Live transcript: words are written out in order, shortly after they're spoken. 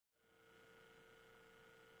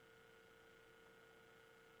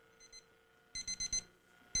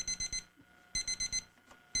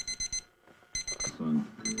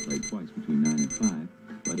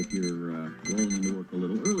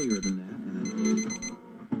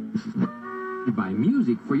to buy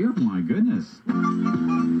music for your... My goodness.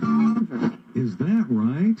 Is that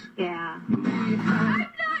right? Yeah. I'm not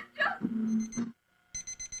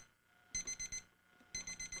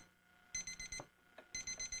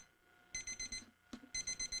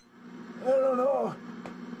I don't know.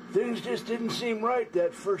 Things just didn't seem right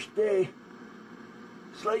that first day.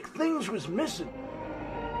 It's like things was missing.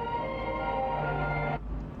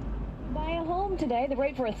 Buy a home today. They're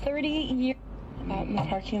right for a 30-year... Out in the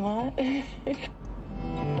parking lot. Brush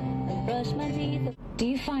my teeth. Do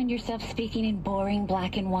you find yourself speaking in boring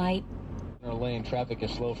black and white? Our lane traffic is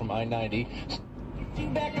slow from I-90.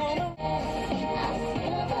 Back on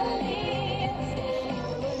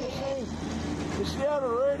the Seattle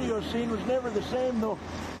radio scene was never the same, though.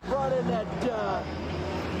 Brought in that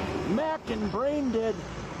Mac and Brain Dead.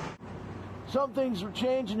 Some things were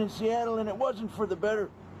changing in Seattle, and it wasn't for the better.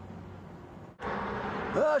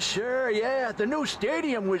 Oh, sure, yeah, the new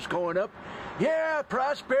stadium was going up. Yeah,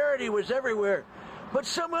 prosperity was everywhere. But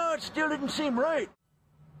somehow it still didn't seem right.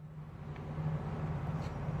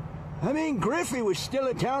 I mean, Griffey was still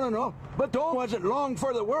in town and all, but though it wasn't long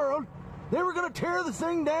for the world. They were going to tear the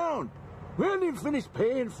thing down. We hadn't even finished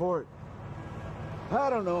paying for it. I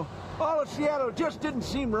don't know. All of Seattle just didn't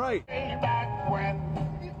seem right. back when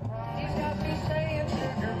you got me saying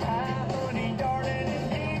sugar pie, honey, darling,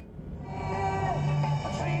 and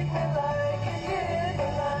treat me like you did the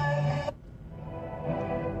life.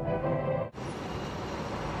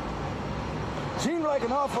 Seemed like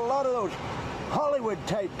an awful lot of those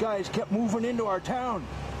Hollywood-type guys kept moving into our town,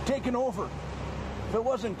 taking over. If it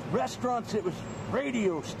wasn't restaurants, it was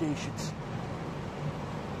radio stations.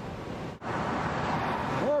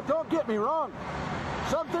 Yeah, don't get me wrong.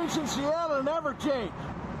 Some things in Seattle never change.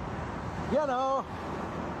 You know,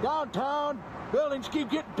 downtown, buildings keep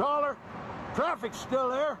getting taller, traffic's still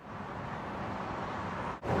there.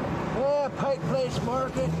 Yeah, Pike Place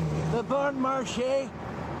Market, the Bon Marché,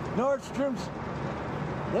 Nordstrom's,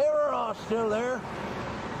 they were all still there.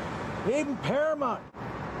 Even Paramount.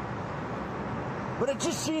 But it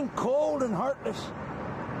just seemed cold and heartless.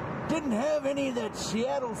 Didn't have any of that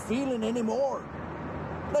Seattle feeling anymore.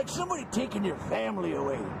 Like somebody taking your family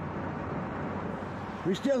away.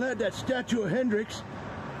 We still had that statue of Hendrix.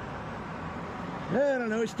 I don't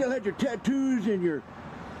know, we still had your tattoos and your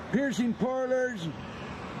piercing parlors.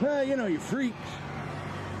 Well, you know, your freaks.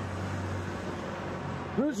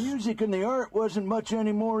 The music and the art wasn't much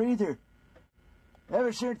anymore either.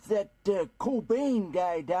 Ever since that Cobain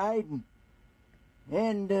guy died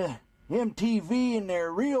and MTV and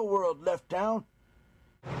their Real World left town.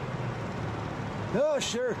 Oh,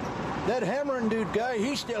 sure. That Hammerin' dude guy,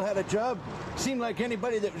 he still had a job. Seemed like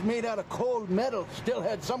anybody that was made out of cold metal still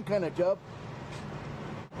had some kind of job.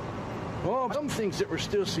 Oh, some things that were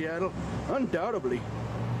still Seattle, undoubtedly.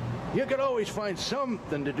 You could always find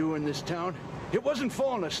something to do in this town. It wasn't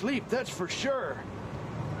falling asleep, that's for sure.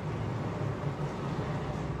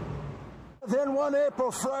 Then one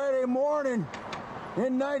April Friday morning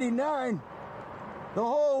in '99, the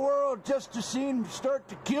whole world just seemed to start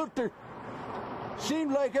to kilter.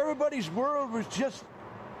 Seemed like everybody's world was just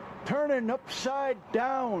turning upside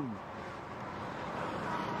down.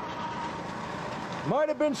 Might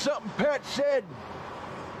have been something Pat said.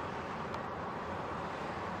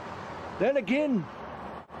 Then again,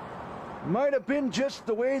 might have been just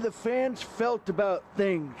the way the fans felt about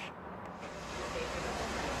things.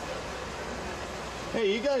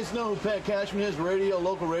 Hey, you guys know who Pat Cashman is,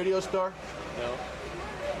 local radio star? No.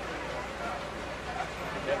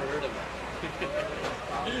 Never heard of him.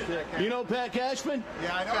 You know Pat Cashman?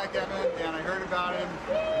 Yeah, I know Pat Cashman, and I heard about him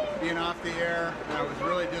being off the air, and I was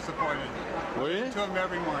really disappointed. Were you? To him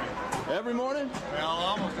every morning. Every morning? Well,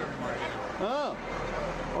 almost every morning. Oh,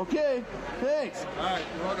 okay, thanks. All right,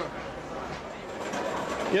 you're welcome.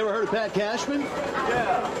 You ever heard of Pat Cashman?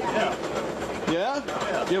 Yeah. Yeah?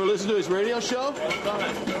 You ever listen to his radio show?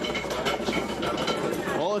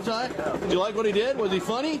 All the time? Did you like what he did? Was he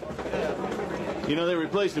funny? You know, they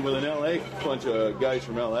replaced him with an L.A. bunch of guys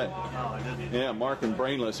from L.A. Yeah, Mark and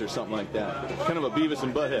Brainless or something like that. Kind of a Beavis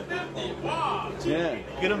and Butthead. Yeah.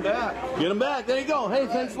 Get him back. Get him back. There you go. Hey,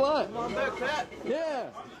 thanks a lot. Come on back, Pat. Yeah.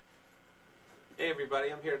 Hey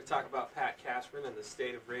everybody, I'm here to talk about Pat Cashman and the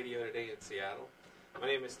state of radio today in Seattle. My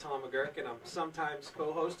name is Tom McGurk, and I'm sometimes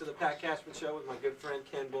co-host of the Pat Cashman Show with my good friend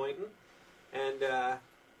Ken Boynton. And I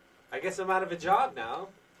guess I'm out of a job now,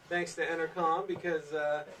 thanks to Entercom, because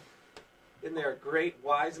in their great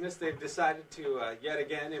wiseness, they've decided to yet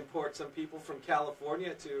again import some people from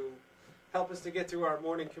California to help us to get through our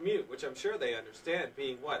morning commute, which I'm sure they understand,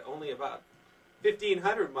 being what, only about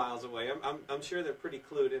 1,500 miles away. I'm sure they're pretty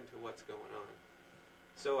clued into what's going on.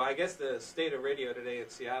 So I guess the state of radio today in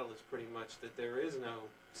Seattle is pretty much that there is no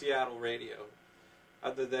Seattle radio,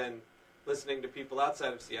 other than listening to people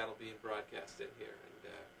outside of Seattle being broadcast in here.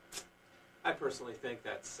 And I personally think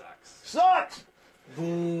that sucks. Sucks!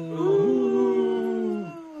 Ooh.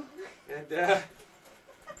 And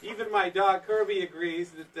even my dog Kirby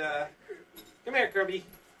agrees that... come here, Kirby.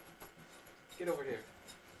 Get over here.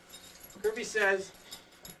 Kirby says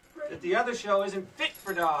that the other show isn't fit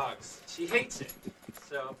for dogs. She hates it.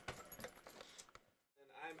 So,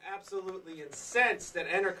 and I'm absolutely incensed at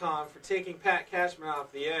Entercom for taking Pat Cashman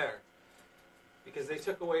off the air, because they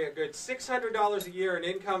took away a good $600 a year in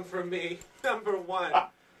income from me, number one,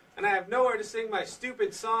 and I have nowhere to sing my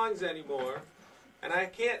stupid songs anymore, and I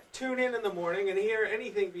can't tune in the morning and hear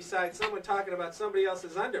anything besides someone talking about somebody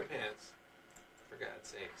else's underpants. For God's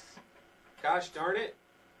sakes. Gosh darn it.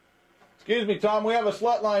 Excuse me, Tom, we have a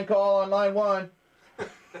slut line call on line 1.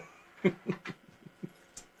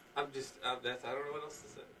 I don't know what else to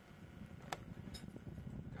say.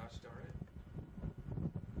 Gosh darn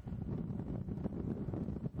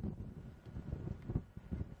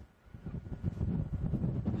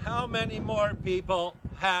it. How many more people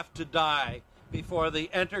have to die before the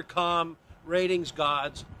Entercom ratings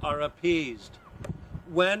gods are appeased?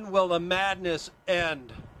 When will the madness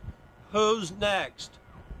end? Who's next?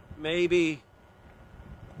 Maybe...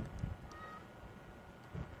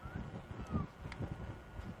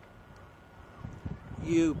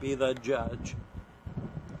 you be the judge.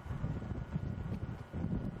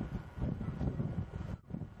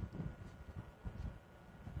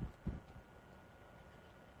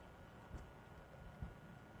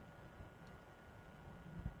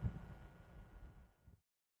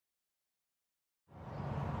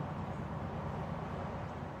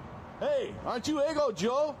 Hey, aren't you Ego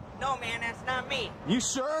Joe? No, man, that's not me. You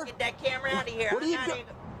sure? Get that camera out of here.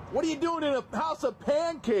 What are you doing in a house of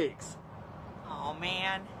pancakes? Oh,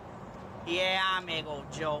 man. Yeah, I'm Ego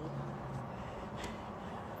Joe.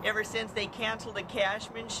 Ever since they canceled the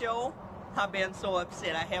Cashman show, I've been so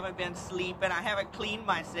upset. I haven't been sleeping. I haven't cleaned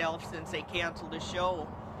myself since they canceled the show.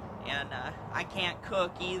 And I can't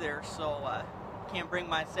cook either, so can't bring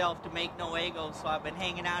myself to make no egos, so I've been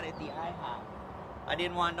hanging out at the IHOP. I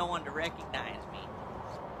didn't want no one to recognize me.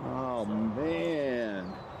 Oh,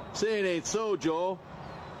 man. Say it ain't so, Joe.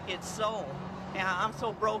 It's so. Yeah, I'm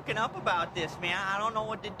so broken up about this, man. I don't know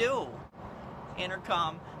what to do.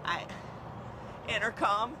 Intercom,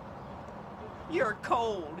 you're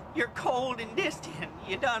cold. You're cold and distant.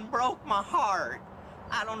 You done broke my heart.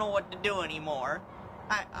 I don't know what to do anymore.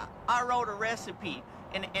 I wrote a recipe,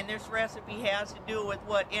 and this recipe has to do with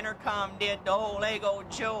what Intercom did to old Ego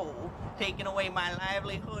Joe, taking away my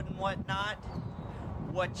livelihood and whatnot.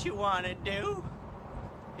 What you want to do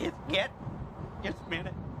is just a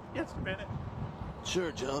minute.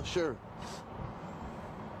 Sure, Joe, sure.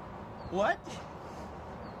 What?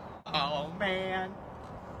 Oh, man.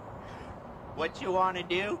 What you want to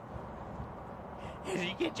do is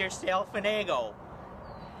you get yourself an Eggo,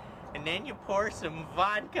 and then you pour some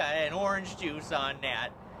vodka and orange juice on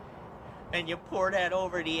that, and you pour that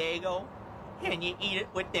over the Eggo, and you eat it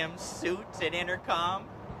with them suits at Intercom,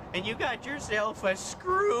 and you got yourself a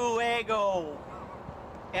screw Eggo.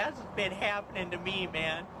 That's been happening to me,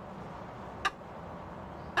 man.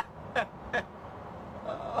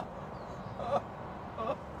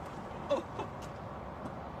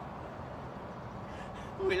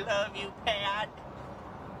 We love you, Pat.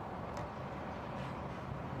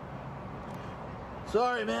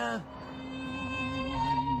 Sorry, man.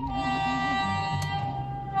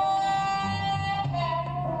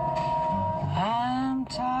 I'm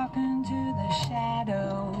talking to the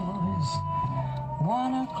shadows,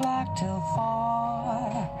 1 o'clock till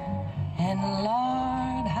 4, and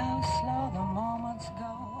Lord, how slow the moments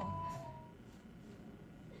go.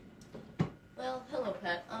 Well, hello,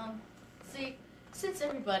 Pat. See, since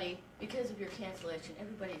everybody, because of your cancellation,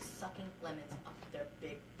 everybody's sucking lemons up their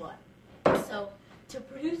big butt. So, to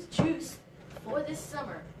produce juice for this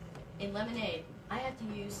summer in lemonade, I have to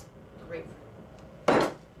use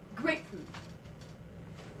grapefruit. Grapefruit.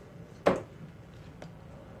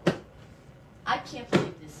 I can't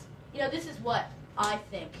believe this. You know, this is what I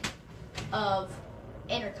think of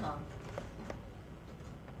Intercom.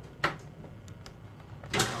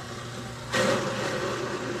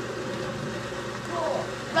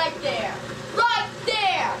 Right there! Right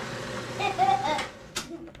there!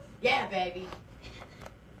 Yeah, baby.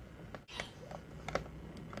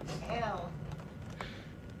 Hell.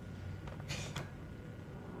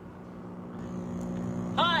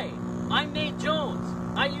 Hi, I'm Nate Jones.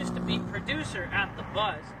 I used to be producer at The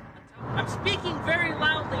Buzz. I'm speaking very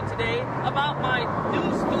loudly today about my new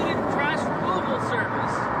student trash removal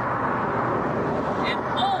service. And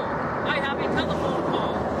oh, I have a telephone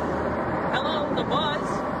call. Hello, the Buzz?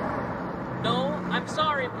 No, I'm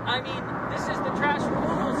sorry. I mean, this is the trash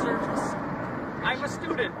removal service. I'm a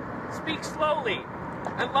student. Speak slowly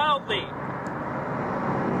and loudly.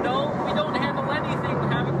 No, we don't handle anything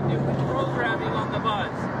having to do with programming on the Buzz.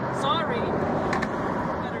 Sorry.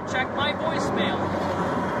 Better check my voicemail.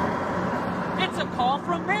 It's a call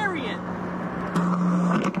from Marion.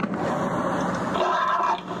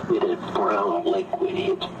 With a brown liquid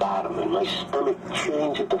hits bottom and my stomach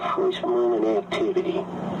churns at the first morning activity.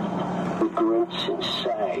 With grunts and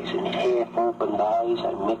sighs and half-opened eyes,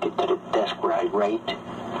 I make it to the desk where I write.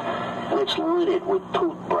 And it's littered with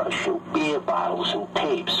toothbrush and beer bottles and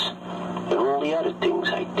tapes and all the other things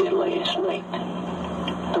I did last night.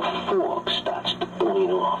 The fog starts to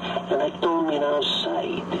burn off, and I don't mean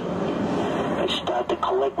outside. I start to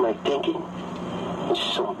collect my thinking, and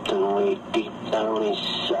something way deep down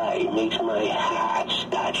inside makes my heart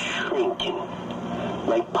start shrinking.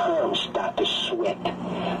 My palms start to sweat,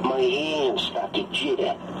 my hands start to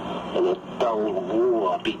jitter, and a dull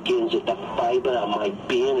war begins at the fiber of my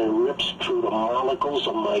being and rips through the molecules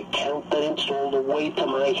of my countenance all the way to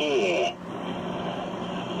my hair.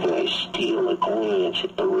 And I steal a glance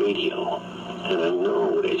at the radio, and I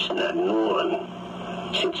know there's nothing on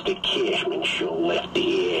since the Cashman show left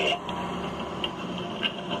the air.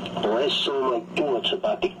 The last saw my thoughts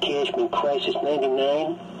about the Cashman Crisis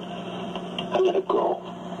 99, I gotta go.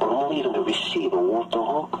 But I'm leaving the receiver off the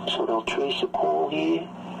hook so they'll trace a call here,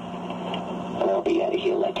 and I'll be out of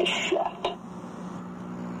here like a shot.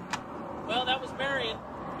 Well, that was Marion.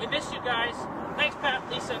 We miss you guys. Thanks, Pat,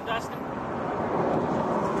 Lisa, and Dustin.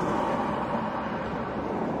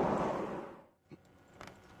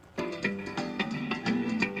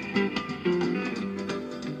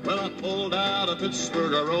 Well, I pulled out of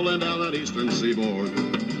Pittsburgh, rolling down that eastern seaboard.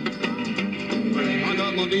 I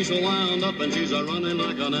got my diesel wound up and she's a-running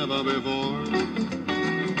like I never before.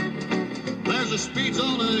 There's a speed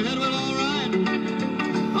zone ahead of it, all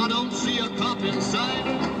right. I don't see a cop in sight.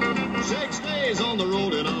 6 days on the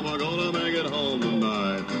road and I'm gonna make it home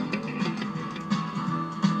tonight.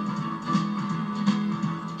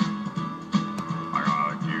 I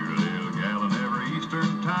got a cute little gal in every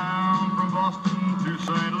eastern town from Boston to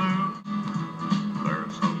St. Louis.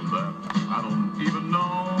 There's something that I don't even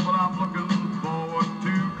know, but I'm looking forward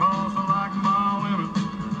to, 'cause I like my women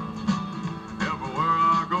everywhere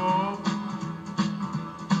I go.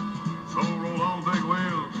 So roll on, big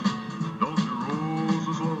wheels, don't you roll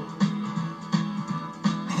so slow.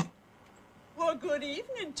 Well, good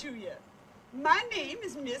evening to you. My name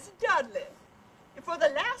is Miss Dudley, and for the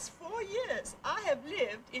last 4 years, I have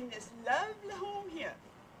lived in this lovely home here.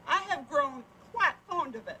 I have grown quite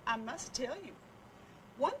fond of it, I must tell you.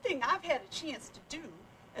 One thing I've had a chance to do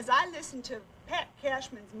as I listen to Pat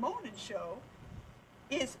Cashman's morning show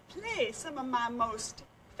is play some of my most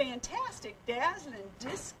fantastic, dazzling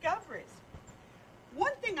discoveries.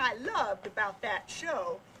 One thing I loved about that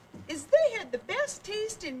show is they had the best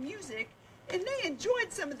taste in music, and they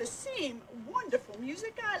enjoyed some of the same wonderful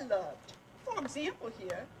music I loved. For example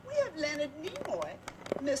here, we have Leonard Nimoy,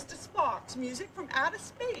 Mr. Sparks, music from outer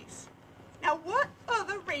space. Now, what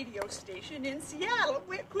other radio station in Seattle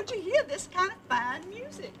where could you hear this kind of fine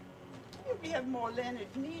music? Here we have more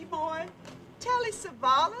Leonard Nimoy, Telly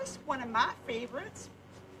Savalas, one of my favorites.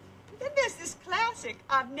 Then there's this classic,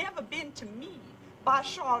 I've Never Been to Me, by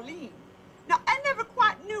Charlene. Now, I never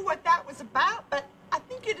quite knew what that was about, but I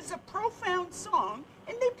think it is a profound song,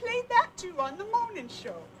 and they played that too on the morning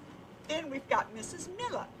show. Then we've got Mrs.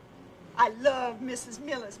 Miller. I love Mrs.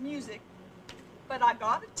 Miller's music, but I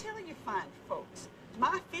gotta tell you, fine folks,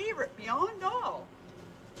 my favorite beyond all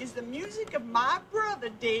is the music of my brother,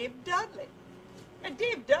 Dave Dudley. Now,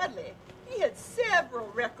 Dave Dudley, he had several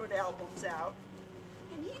record albums out,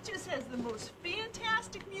 and he just has the most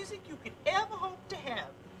fantastic music you could ever hope to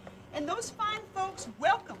have. And those fine folks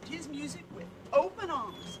welcomed his music with open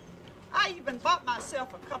arms. I even bought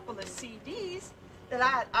myself a couple of CDs that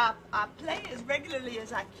I play as regularly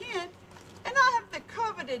as I can, and I have the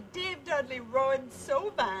coveted Dave Dudley Rod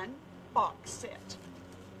Sovine box set.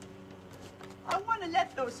 I want to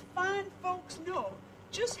let those fine folks know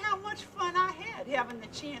just how much fun I had having the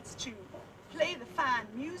chance to play the fine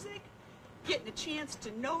music, getting a chance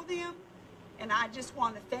to know them, and I just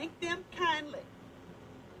want to thank them kindly.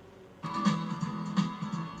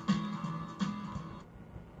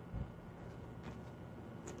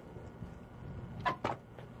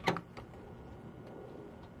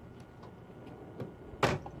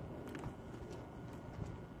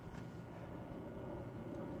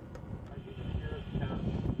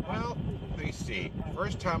 me see.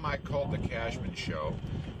 First time I called the Cashman Show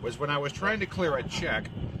was when I was trying to clear a check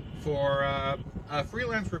for a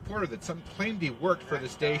freelance reporter that claimed he worked for the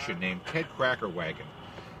station named Ted Crackerwagon.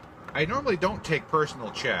 I normally don't take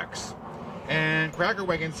personal checks, and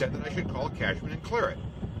Crackerwagon said that I should call Cashman and clear it.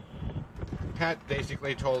 Pat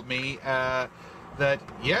basically told me that,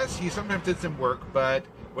 yes, he sometimes did some work, but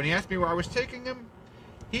when he asked me where I was taking him,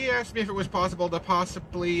 he asked me if it was possible to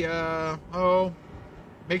possibly,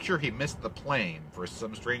 make sure he missed the plane for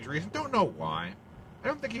some strange reason. Don't know why. I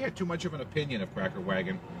don't think he had too much of an opinion of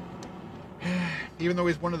Crackerwagon, even though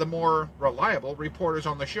he's one of the more reliable reporters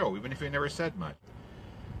on the show, even if he never said much.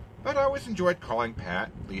 But I always enjoyed calling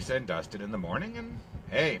Pat, Lisa, and Dustin in the morning, and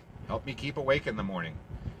hey, help me keep awake in the morning.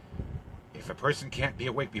 If a person can't be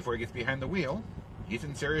awake before he gets behind the wheel, he's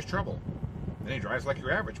in serious trouble. Then he drives like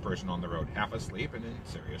your average person on the road, half asleep and in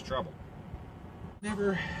serious trouble.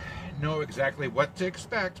 Never know exactly what to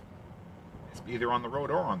expect. It's either on the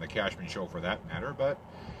road or on the Cashman Show for that matter, but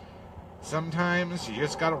sometimes you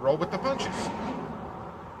just gotta roll with the punches.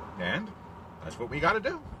 And that's what we gotta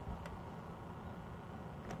do.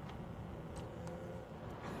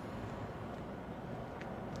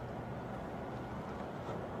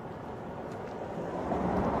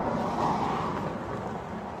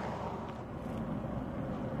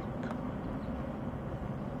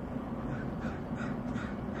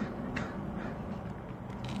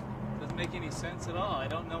 Make any sense at all. I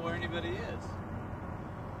don't know where anybody is.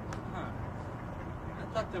 Huh.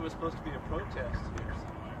 I thought there was supposed to be a protest here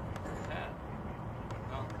somewhere. Pat.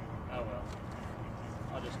 Oh well.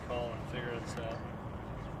 I'll just call and figure this out.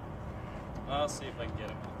 I'll see if I can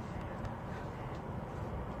get him.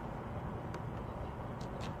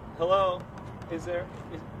 Hello?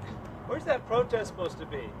 Where's that protest supposed to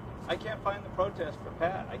be? I can't find the protest for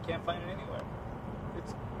Pat. I can't find it anywhere.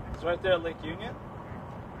 It's right there at Lake Union?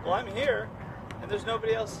 Well, I'm here, and there's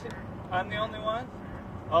nobody else here. I'm the only one?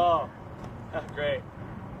 Oh, great.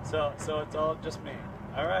 So it's all just me.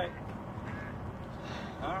 All right.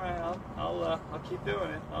 I'll keep doing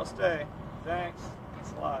it. I'll stay. Thanks.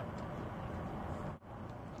 Thanks a lot.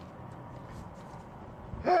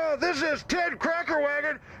 This is Ted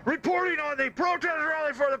Crackerwagon reporting on the protest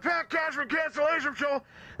rally for the Pat Cashman cancellation show.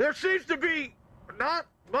 There seems to be not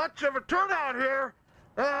much of a turnout here.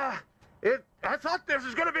 I thought this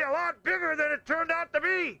was going to be a lot bigger than it turned out to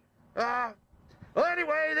be. Well,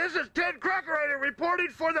 anyway, this is Ted Crackerwagon reporting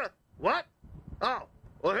for the... What? Oh,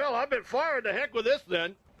 well, hell, I've been fired. The heck with this,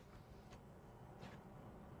 then.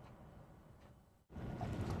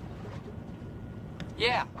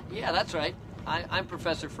 Yeah, that's right. I'm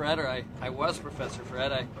Professor Fred, or I was Professor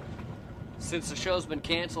Fred. Since the show's been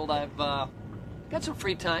canceled, I've got some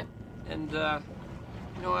free time, and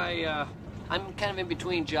I'm kind of in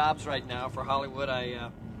between jobs right now for Hollywood.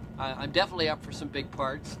 I'm definitely up for some big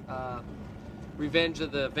parts. Revenge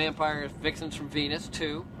of the Vampire Vixens from Venus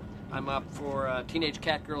 2. I'm up for Teenage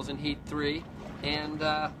Cat Girls in Heat 3, and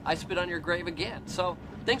I Spit on Your Grave again. So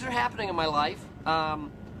things are happening in my life. I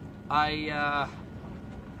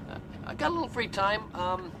got a little free time.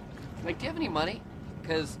 Like, do you have any money?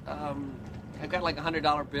 Because I've got like a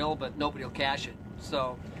 $100 bill, but nobody will cash it.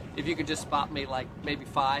 So if you could just spot me like maybe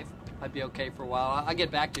 5, I'd be okay for a while. I'll get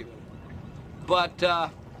back to you. But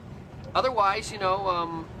otherwise,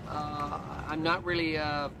 I'm not really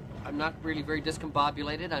very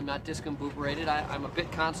discombobulated. I'm not discombobulated. I'm a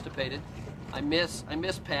bit constipated. I miss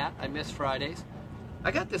Pat. I miss Fridays. I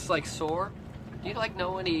got this like sore. Do you like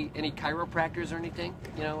know any chiropractors or anything?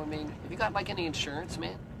 Have you got like any insurance,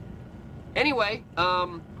 man? Anyway,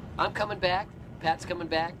 I'm coming back. Pat's coming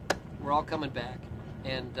back. We're all coming back.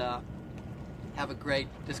 And have a great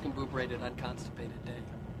discombobulated, unconstipated day.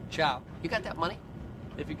 Ciao. You got that money?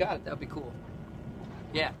 If you got it, that'd be cool.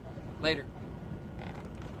 Yeah. Later.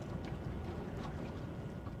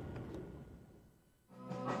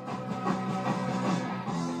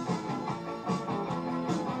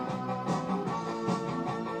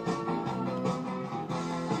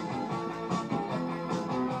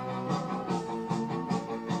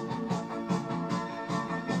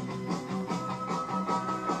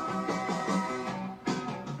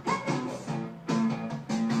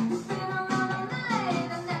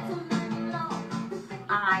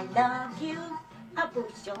 I love you, a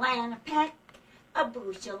bushel and a peck, a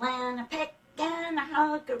bushel and a peck, and a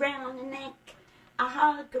hug around the neck, a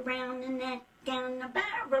hug around the neck, and a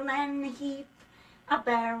barrel and a heap, a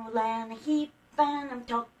barrel and a heap, and I'm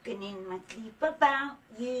talking in my sleep about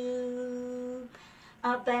you,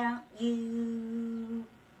 about you.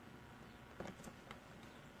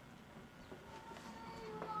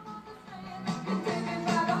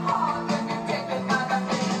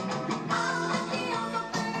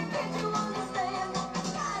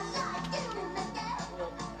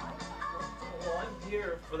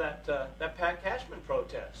 that Pat Cashman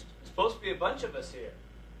protest. There's supposed to be a bunch of us here.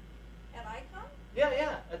 At Icon?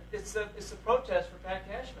 Yeah. It's a protest for Pat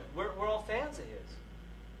Cashman. We're all fans of his.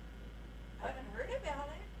 I haven't heard about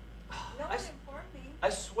it. No one informed me. I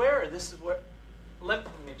swear this is where. Let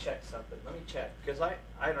me check something. Let me check because I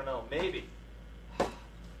don't know. Maybe.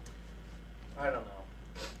 I don't know.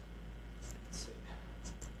 Let's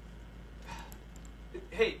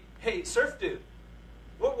see. Hey, Surf Dude.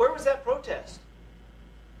 Where was that protest?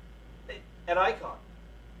 At Icon.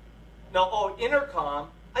 No, Intercom.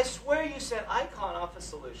 I swear you said Icon Office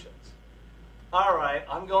Solutions. All right,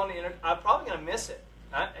 I'm going to Intercom. I'm probably going to miss it.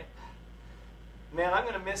 Man, I'm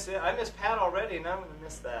going to miss it. I miss Pat already, and I'm going to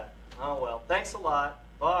miss that. Oh, well. Thanks a lot.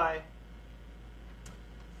 Bye.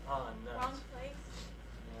 Oh, nuts. Wrong place.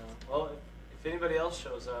 Yeah. Well, if anybody else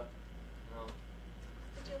shows up, no.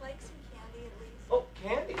 Would you like some candy at least? Oh,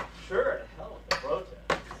 candy. Sure. To hell with the protest.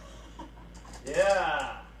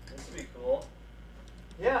 Yeah. This would be cool.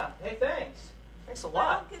 Yeah. Hey, thanks. Thanks a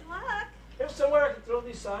lot. Well, good luck. There's somewhere I can throw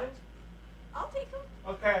these signs? I'll take them.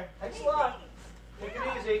 Okay. Thanks a lot. Take it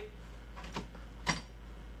easy.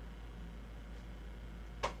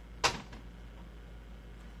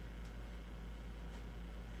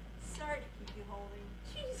 Sorry to keep you holding.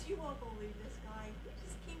 Jeez, you won't believe this guy. He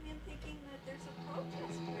just came in thinking that there's a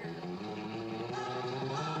protest here.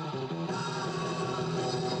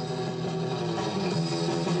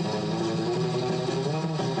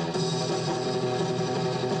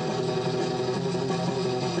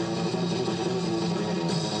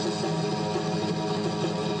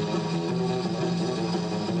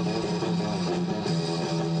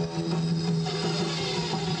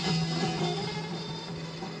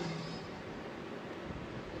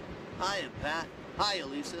 Hiya, Pat. Hiya,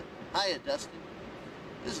 Lisa. Hiya, Dustin.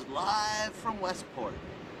 This is live from Westport.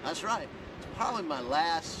 That's right. It's probably my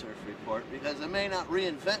last surf report because I may not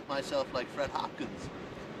reinvent myself like Fred Hopkins.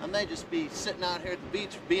 I may just be sitting out here at the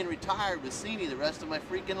beach being retired with Sini the rest of my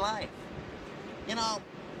freaking life. You know,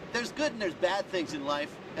 there's good and there's bad things in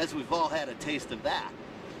life, as we've all had a taste of that.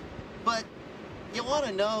 But you want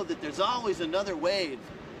to know that there's always another wave.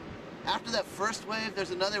 After that first wave, there's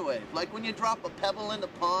another wave. Like when you drop a pebble in the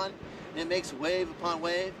pond and it makes wave upon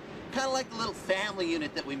wave. Kind of like the little family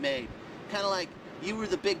unit that we made. Kind of like you were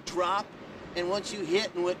the big drop, and once you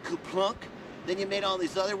hit and went kaplunk, then you made all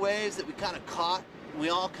these other waves that we kind of caught, and we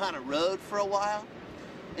all kind of rode for a while.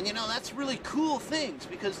 And you know, that's really cool things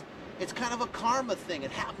because it's kind of a karma thing.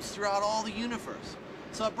 It happens throughout all the universe.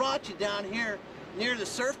 So I brought you down here near the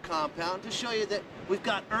surf compound to show you that we've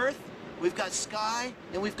got earth, we've got sky,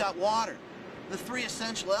 and we've got water. The three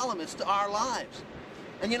essential elements to our lives.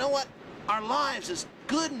 And you know what? Our lives, as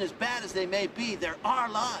good and as bad as they may be, they're our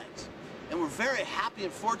lives. And we're very happy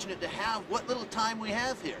and fortunate to have what little time we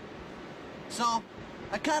have here. So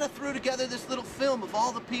I kind of threw together this little film of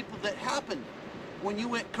all the people that happened when you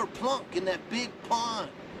went kerplunk in that big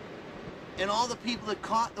pond. And all the people that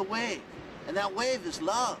caught the wave. And that wave is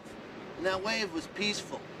love. And that wave was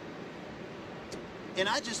peaceful. And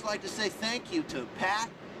I'd just like to say thank you to Pat,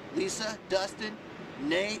 Lisa, Dustin,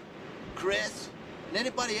 Nate, Chris, and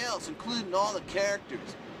anybody else, including all the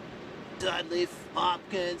characters. Dudley,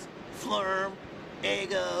 Hopkins, Flurm,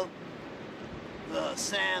 Ego,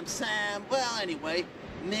 Sam, well anyway,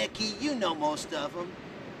 Mickey, you know most of them.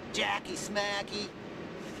 Jackie Smacky,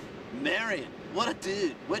 Marion, what a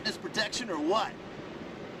dude. Witness protection or what?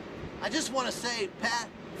 I just want to say, Pat,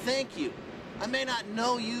 thank you. I may not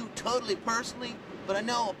know you totally personally, but I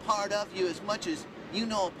know a part of you as much as you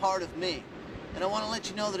know a part of me. And I want to let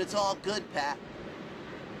you know that it's all good, Pat.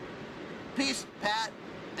 Peace, Pat,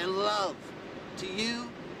 and love to you,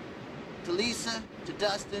 to Lisa, to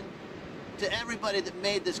Dustin, to everybody that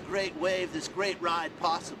made this great wave, this great ride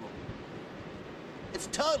possible. It's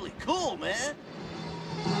totally cool, man.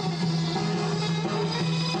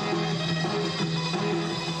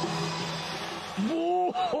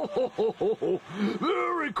 Oh,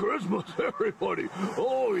 Merry Christmas, everybody.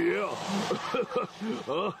 Oh, yeah.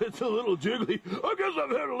 It's a little jiggly. I guess I've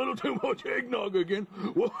had a little too much eggnog again.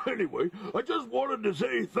 Well, anyway, I just wanted to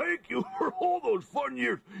say thank you for all those fun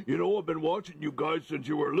years. You know, I've been watching you guys since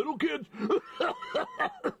you were little kids.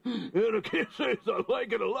 And I can't say I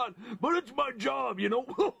like it a lot, but it's my job, you know.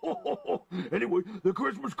 Anyway, the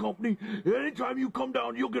Christmas company, anytime you come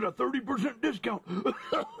down, you'll get a 30% discount.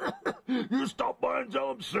 You stop by and tell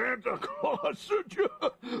them Santa Claus sent you.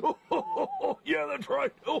 Yeah, that's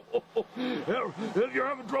right. If you're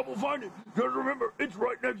having trouble finding it, just remember, it's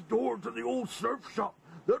right next door to the old surf shop.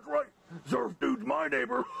 That's right. Surf Dude's my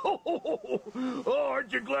neighbor. Oh,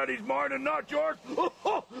 aren't you glad he's mine and not yours?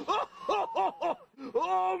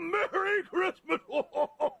 Oh, Merry Christmas!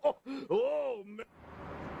 Oh,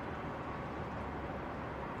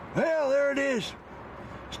 Well, there it is.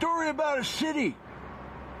 Story about a city.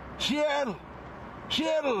 Seattle.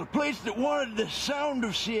 Seattle, a place that wanted the sound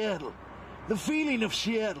of Seattle, the feeling of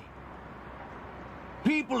Seattle.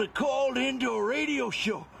 People that called into a radio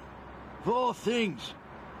show, of all things.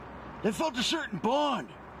 They felt a certain bond.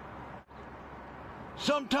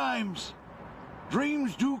 Sometimes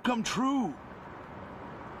dreams do come true.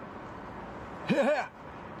 Yeah,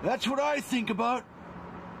 that's what I think about.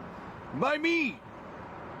 By me.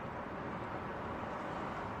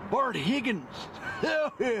 Bart Higgins.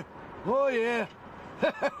 Oh, yeah. Oh, yeah.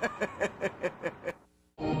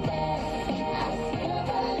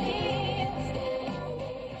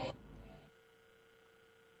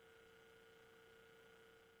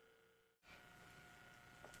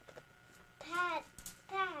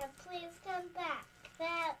 Pat, please come back.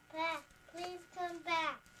 Pat, please come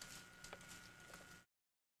back.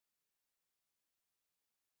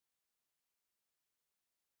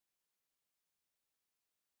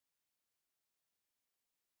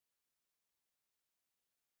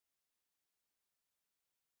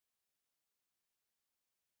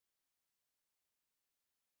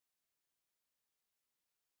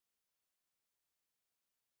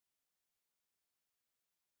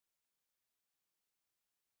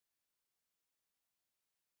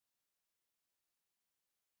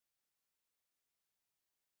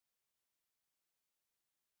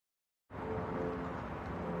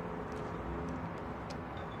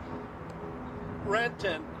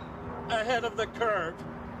 Renton, ahead of the curve,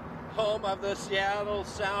 home of the Seattle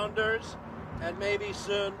Sounders, and maybe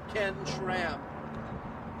soon Ken Schramm.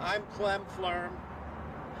 I'm Clem Flurm.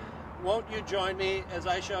 Won't you join me as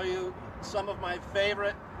I show you some of my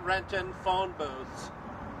favorite Renton phone booths?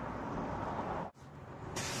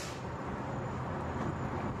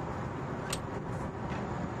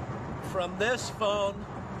 From this phone,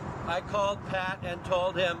 I called Pat and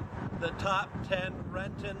told him the top 10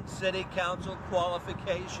 Renton City Council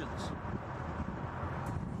qualifications.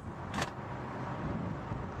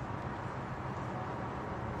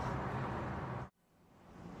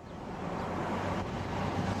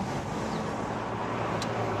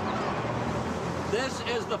 This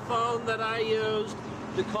is the phone that I used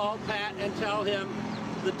to call Pat and tell him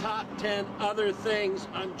the top 10 other things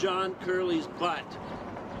on John Curley's butt.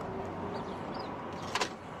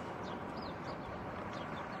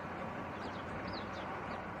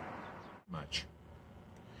 Much.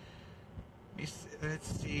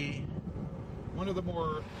 Let's see. One of the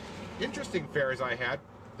more interesting fairs I had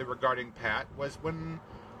regarding Pat was when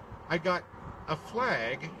I got a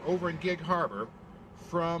flag over in Gig Harbor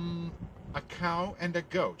from a cow and a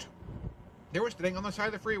goat. They were sitting on the side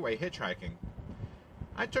of the freeway hitchhiking.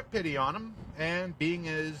 I took pity on them, and being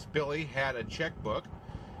as Billy had a checkbook,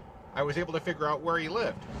 I was able to figure out where he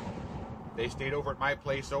lived. They stayed over at my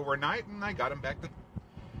place overnight, and I got them back to...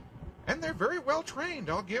 And they're very well trained.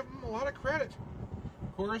 I'll give them a lot of credit.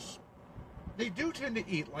 Of course, they do tend to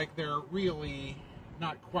eat like they're really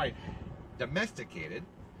not quite domesticated.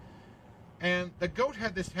 And the goat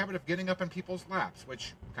had this habit of getting up in people's laps,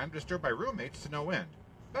 which kind of disturbed my roommates to no end.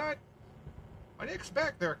 But what do you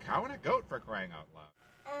expect? They're a cow and a goat, for crying out loud.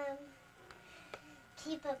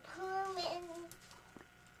 Keep a poem in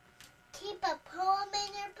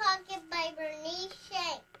your pocket by Bernice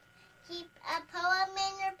Shank. Keep a poem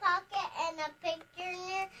in your pocket and a picture in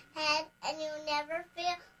your head, and you'll never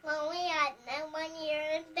feel lonely at night when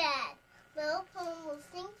you're in bed. Little poem will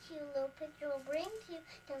sing to you, little picture will bring to you,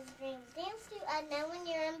 does dreams dance to you at night when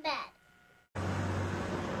you're in bed.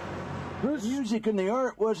 The music and the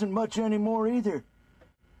art wasn't much anymore either.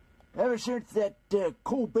 Ever since that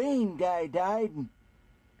Cobain guy died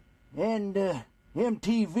and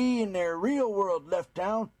MTV and their Real World left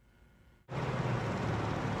town.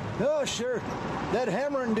 Oh, sure. That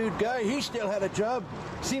Hammerin' dude guy, he still had a job.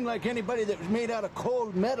 Seemed like anybody that was made out of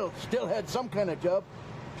cold metal still had some kind of job.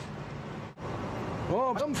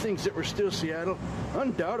 Oh, some things that were still Seattle,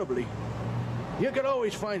 undoubtedly. You could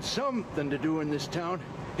always find something to do in this town.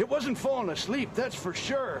 It wasn't falling asleep, that's for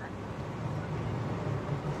sure.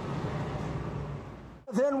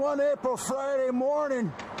 Then one April Friday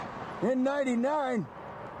morning in '99,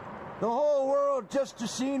 the whole world just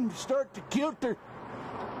seemed to start to kilter.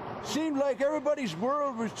 Seemed like everybody's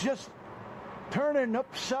world was just turning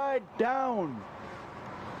upside down.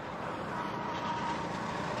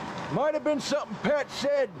 Might have been something Pat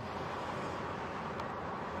said.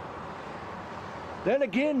 Then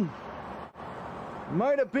again,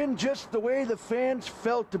 might have been just the way the fans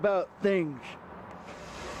felt about things.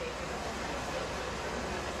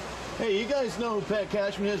 Hey, you guys know who Pat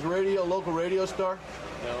Cashman is, local radio star?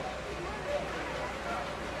 No.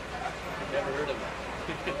 Never heard of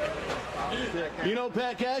him. You know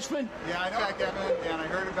Pat Cashman? Yeah, I know Pat Cashman, and I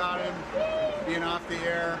heard about him being off the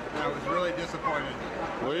air, and I was really disappointed.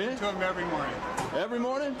 Were you? I listen to him every morning. Every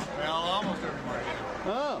morning? Well, almost every morning.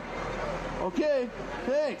 Oh, okay.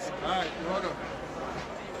 Thanks. All right, you're welcome.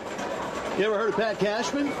 You ever heard of Pat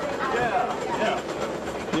Cashman? Yeah.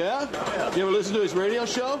 Yeah? You ever listen to his radio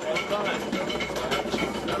show?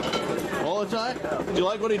 All the time? Did you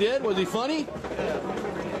like what he did? Was he funny?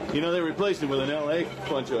 You know, they replaced him with an LA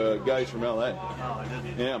bunch of guys from LA. Oh, did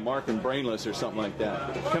he? Yeah, Mark and Brainless or something like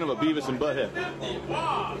that. Kind of a Beavis and Butthead.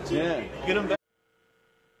 Yeah. Get him back.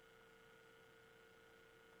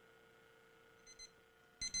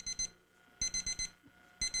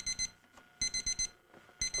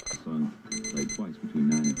 On like twice between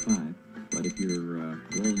 9 and 5. But if you're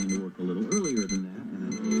rolling into work a little earlier than that,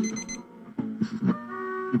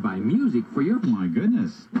 and buy music for your... My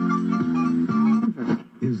goodness.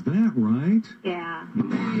 Is that right? Yeah.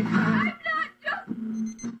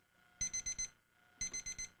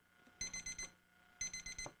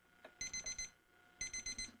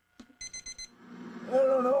 I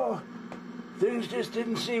don't know. Things just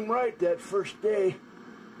didn't seem right that first day.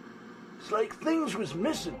 It's like things was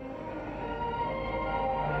missing.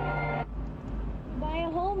 Buy a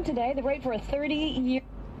home today. The rate for a 30-year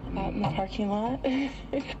out in the parking lot.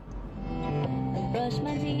 Brush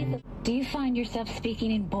my teeth. Do you find yourself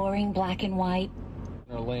speaking in boring black and white?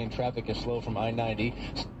 Our lane traffic is slow from I-90.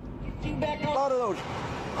 A lot of those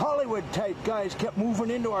Hollywood-type guys kept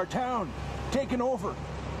moving into our town, taking over.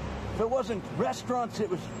 If it wasn't restaurants, it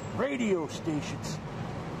was radio stations.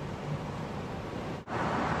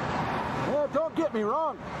 Yeah, don't get me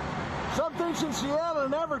wrong. Some things in Seattle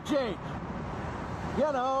never change.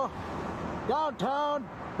 You know, downtown,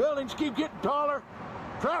 buildings keep getting taller,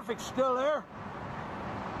 traffic's still there.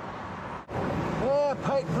 Yeah,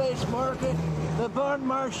 Pike Place Market, the Bon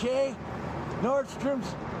Marché,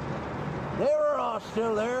 Nordstrom's, they were all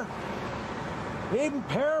still there. Even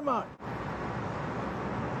Paramount.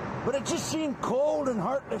 But it just seemed cold and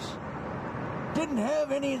heartless. Didn't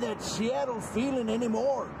have any of that Seattle feeling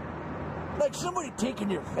anymore. Like somebody taking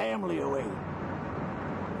your family away.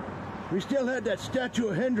 We still had that statue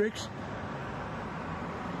of Hendrix.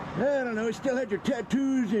 I don't know, we still had your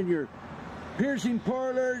tattoos and your piercing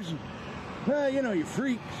parlors. And, well, you know, you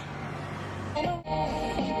freaks.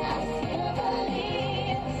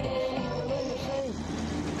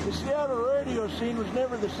 The Seattle radio scene was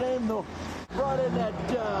never the same, though. Brought in that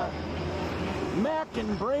Mac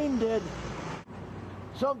and Brain Dead.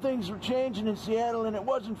 Some things were changing in Seattle, and it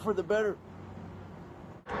wasn't for the better.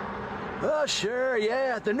 Oh, sure,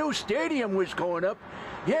 yeah, the new stadium was going up.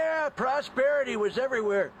 Yeah, prosperity was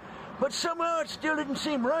everywhere. But somehow it still didn't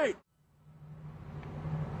seem right.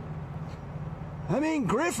 I mean,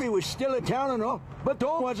 Griffey was still in town and all, but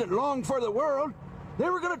though it wasn't long for the world. They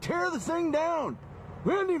were going to tear the thing down.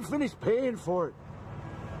 We hadn't even finished paying for it.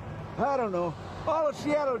 I don't know. All of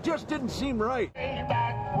Seattle just didn't seem right.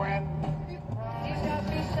 Back when you got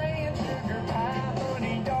me saying sugar pie,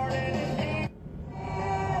 honey, darling, indeed.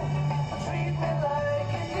 Treat me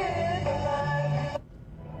like you did the life.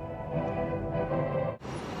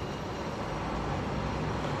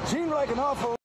 Seemed like an awful